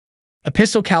A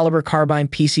pistol caliber carbine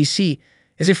PCC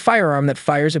is a firearm that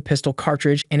fires a pistol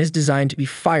cartridge and is designed to be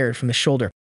fired from the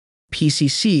shoulder.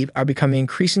 PCC are becoming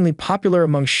increasingly popular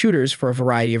among shooters for a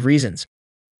variety of reasons.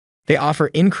 They offer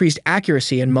increased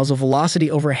accuracy and muzzle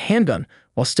velocity over a handgun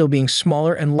while still being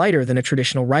smaller and lighter than a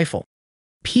traditional rifle.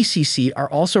 PCC are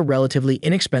also relatively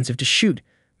inexpensive to shoot,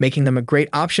 making them a great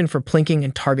option for plinking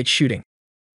and target shooting.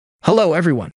 Hello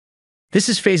everyone, this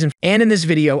is Faison, and in this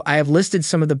video I have listed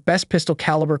some of the best pistol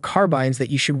caliber carbines that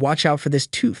you should watch out for this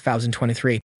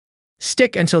 2023.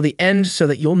 Stick until the end so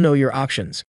that you'll know your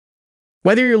options.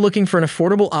 Whether you're looking for an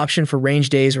affordable option for range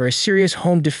days or a serious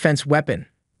home defense weapon,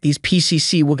 these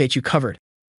PCC will get you covered.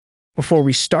 Before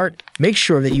we start, make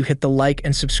sure that you hit the like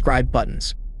and subscribe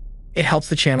buttons. It helps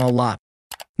the channel a lot.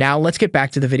 Now let's get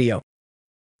back to the video.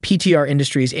 PTR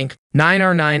Industries Inc.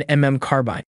 9R9mm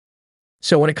Carbine.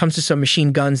 So when it comes to some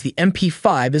machine guns, the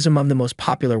MP5 is among the most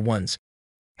popular ones.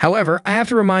 However, I have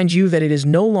to remind you that it is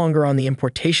no longer on the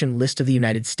importation list of the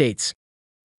United States.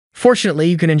 Fortunately,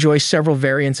 you can enjoy several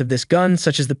variants of this gun,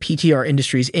 such as the PTR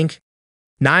Industries Inc.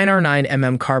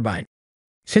 9R9mm Carbine.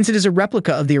 Since it is a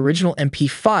replica of the original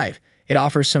MP5, it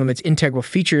offers some of its integral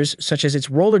features, such as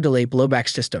its roller delay blowback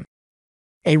system.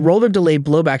 A roller delay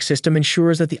blowback system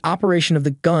ensures that the operation of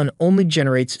the gun only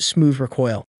generates smooth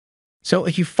recoil. So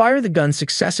if you fire the gun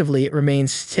successively, it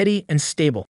remains steady and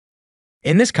stable.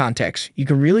 In this context, you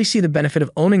can really see the benefit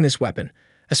of owning this weapon,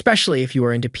 especially if you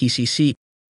are into PCC.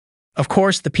 Of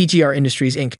course, the PTR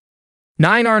Industries Inc.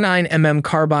 9R9mm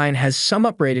Carbine has some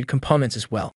upgraded components as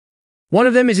well. One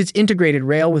of them is its integrated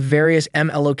rail with various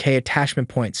MLOK attachment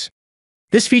points.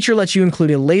 This feature lets you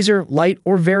include a laser, light,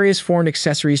 or various foreign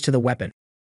accessories to the weapon.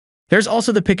 There's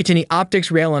also the Picatinny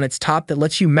optics rail on its top that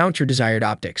lets you mount your desired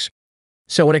optics.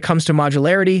 So when it comes to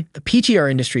modularity, the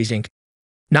PTR Industries Inc.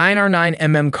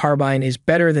 9R9mm Carbine is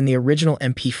better than the original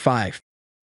MP5.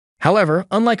 However,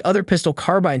 unlike other pistol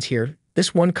carbines here,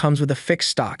 this one comes with a fixed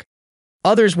stock.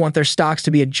 Others want their stocks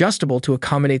to be adjustable to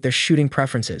accommodate their shooting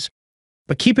preferences.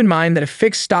 But keep in mind that a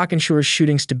fixed stock ensures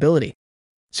shooting stability,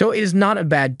 so it is not a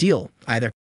bad deal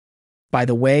either. By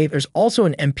the way, there's also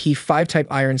an MP5 type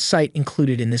iron sight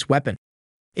included in this weapon.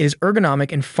 It is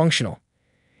ergonomic and functional.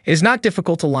 It is not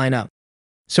difficult to line up,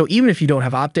 so even if you don't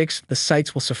have optics, the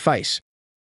sights will suffice.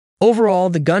 Overall,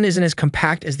 the gun isn't as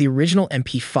compact as the original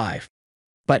MP5,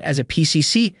 but as a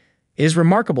PCC, it is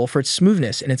remarkable for its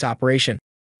smoothness in its operation.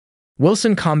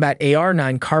 Wilson Combat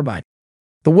AR-9 Carbine.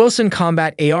 The Wilson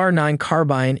Combat AR-9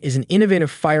 Carbine is an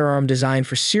innovative firearm designed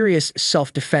for serious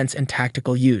self-defense and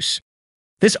tactical use.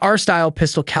 This R-style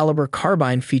pistol caliber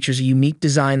carbine features a unique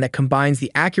design that combines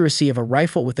the accuracy of a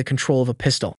rifle with the control of a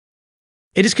pistol.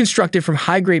 It is constructed from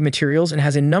high-grade materials and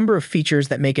has a number of features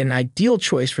that make it an ideal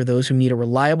choice for those who need a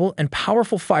reliable and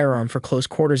powerful firearm for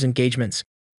close-quarters engagements.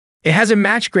 It has a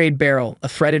match-grade barrel, a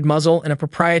threaded muzzle, and a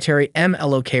proprietary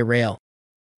MLOK rail.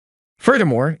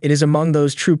 Furthermore, it is among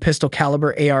those true pistol caliber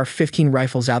AR-15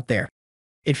 rifles out there.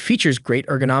 It features great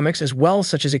ergonomics as well,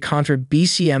 such as a Contra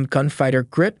BCM gunfighter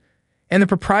grip and the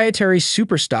proprietary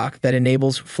super stock that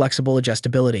enables flexible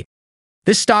adjustability.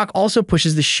 This stock also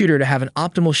pushes the shooter to have an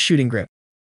optimal shooting grip.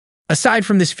 Aside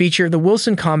from this feature, the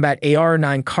Wilson Combat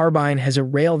AR-9 Carbine has a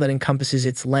rail that encompasses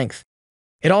its length.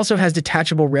 It also has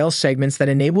detachable rail segments that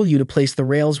enable you to place the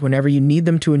rails whenever you need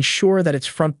them to ensure that its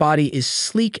front body is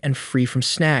sleek and free from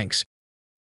snags.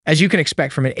 As you can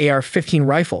expect from an AR-15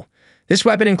 rifle, this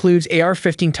weapon includes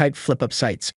AR-15 type flip-up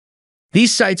sights.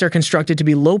 These sights are constructed to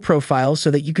be low profile so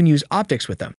that you can use optics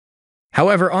with them.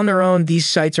 However, on their own, these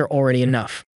sights are already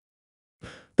enough.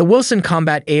 The Wilson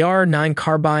Combat AR-9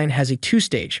 Carbine has a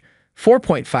two-stage,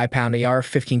 4.5-pound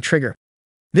AR-15 trigger.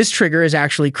 This trigger is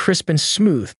actually crisp and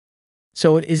smooth,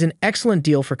 so it is an excellent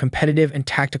deal for competitive and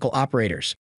tactical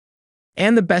operators.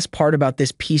 And the best part about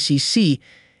this PCC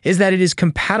is that it is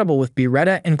compatible with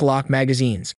Beretta and Glock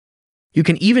magazines. You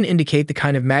can even indicate the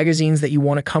kind of magazines that you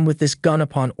want to come with this gun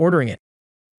upon ordering it.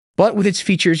 But with its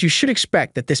features, you should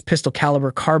expect that this pistol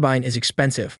caliber carbine is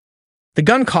expensive. The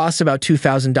gun costs about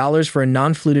 $2,000 for a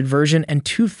non-fluted version and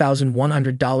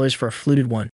 $2,100 for a fluted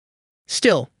one.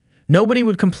 Still, nobody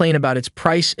would complain about its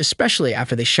price, especially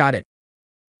after they shot it.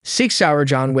 Sig Sauer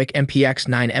John Wick MPX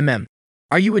 9mm.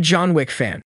 Are you a John Wick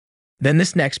fan? Then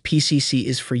this next PCC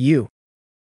is for you.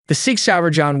 The Sig Sauer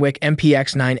John Wick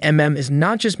MPX 9mm is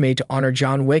not just made to honor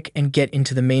John Wick and get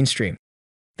into the mainstream.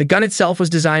 The gun itself was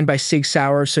designed by Sig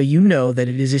Sauer, so you know that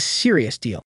it is a serious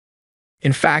deal.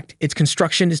 In fact, its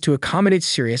construction is to accommodate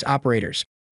serious operators.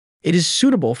 It is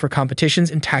suitable for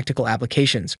competitions and tactical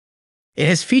applications. It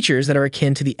has features that are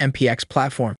akin to the MPX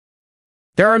platform.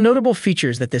 There are notable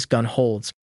features that this gun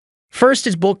holds. First,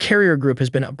 its bolt carrier group has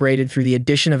been upgraded through the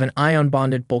addition of an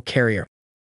ion-bonded bolt carrier.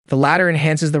 The latter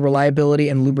enhances the reliability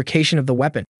and lubrication of the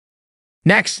weapon.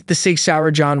 Next, the Sig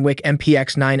Sauer John Wick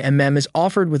MPX 9mm is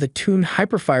offered with a tuned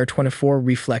Hyperfire 24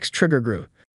 reflex trigger group.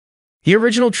 The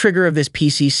original trigger of this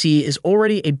PCC is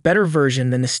already a better version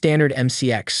than the standard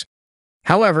MCX.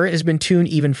 However, it has been tuned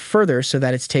even further so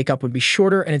that its take-up would be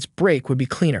shorter and its break would be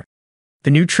cleaner.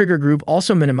 The new trigger group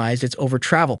also minimized its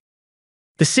over-travel.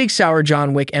 The Sig Sauer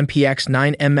John Wick MPX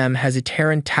 9mm has a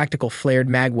Terran tactical flared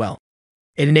magwell.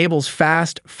 It enables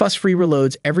fast, fuss-free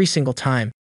reloads every single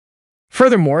time.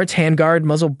 Furthermore, its handguard,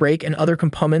 muzzle brake, and other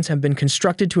components have been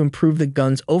constructed to improve the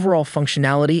gun's overall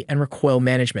functionality and recoil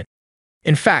management.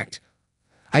 In fact,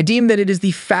 I deem that it is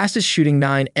the fastest shooting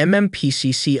 9mm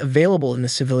PCC available in the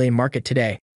civilian market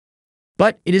today.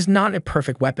 But it is not a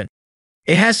perfect weapon.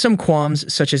 It has some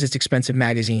qualms, such as its expensive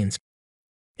magazines.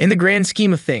 In the grand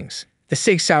scheme of things, the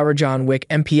Sig Sauer John Wick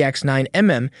MPX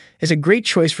 9mm is a great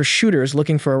choice for shooters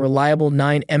looking for a reliable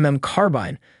 9mm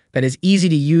carbine that is easy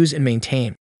to use and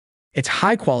maintain. Its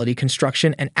high-quality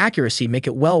construction and accuracy make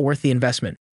it well worth the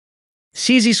investment.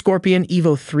 CZ Scorpion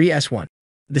Evo 3S1.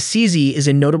 The CZ is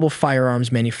a notable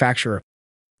firearms manufacturer.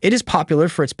 It is popular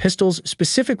for its pistols,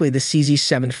 specifically the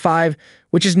CZ75,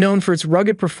 which is known for its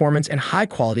rugged performance and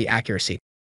high-quality accuracy.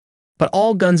 But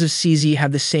all guns of CZ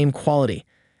have the same quality,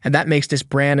 and that makes this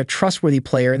brand a trustworthy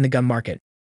player in the gun market.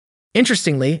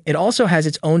 Interestingly, it also has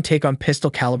its own take on Pistol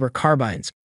Caliber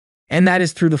Carbines, and that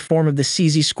is through the form of the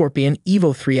CZ Scorpion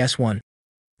Evo 3S1.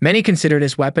 Many consider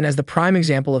this weapon as the prime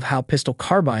example of how pistol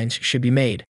carbines should be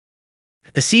made.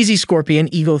 The CZ Scorpion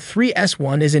Evo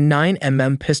 3S1 is a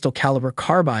 9mm pistol caliber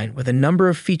carbine with a number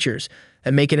of features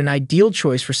that make it an ideal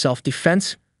choice for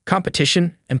self-defense,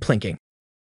 competition, and plinking.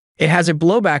 It has a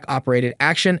blowback-operated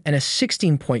action and a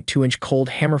 16.2-inch cold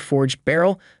hammer-forged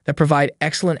barrel that provide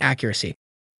excellent accuracy.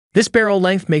 This barrel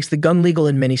length makes the gun legal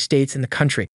in many states in the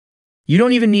country. You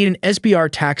don't even need an SBR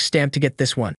tax stamp to get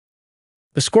this one.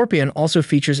 The Scorpion also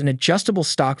features an adjustable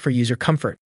stock for user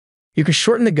comfort. You can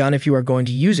shorten the gun if you are going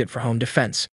to use it for home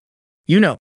defense. You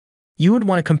would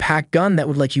want a compact gun that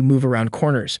would let you move around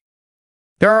corners.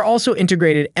 There are also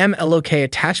integrated MLOK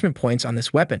attachment points on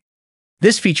this weapon.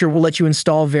 This feature will let you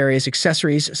install various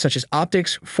accessories such as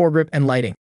optics, foregrip, and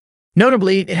lighting.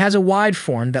 Notably, it has a wide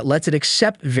form that lets it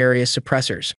accept various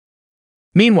suppressors.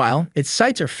 Meanwhile, its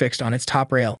sights are fixed on its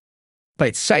top rail. But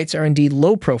its sights are indeed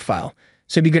low profile,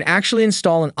 so you can actually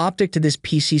install an optic to this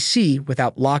PCC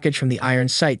without blockage from the iron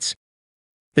sights.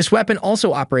 This weapon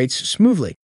also operates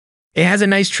smoothly. It has a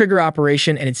nice trigger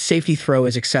operation and its safety throw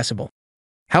is accessible.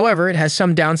 However, it has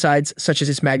some downsides such as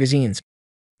its magazines.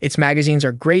 Its magazines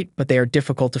are great, but they are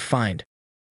difficult to find.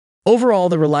 Overall,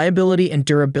 the reliability and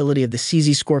durability of the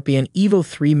CZ Scorpion Evo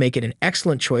 3 make it an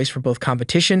excellent choice for both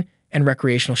competition and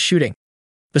recreational shooting.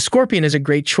 The Scorpion is a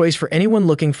great choice for anyone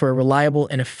looking for a reliable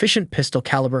and efficient pistol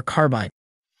caliber carbine.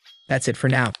 That's it for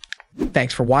now.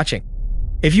 Thanks for watching.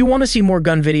 If you want to see more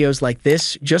gun videos like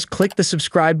this, just click the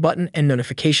subscribe button and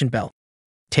notification bell.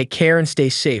 Take care and stay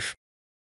safe.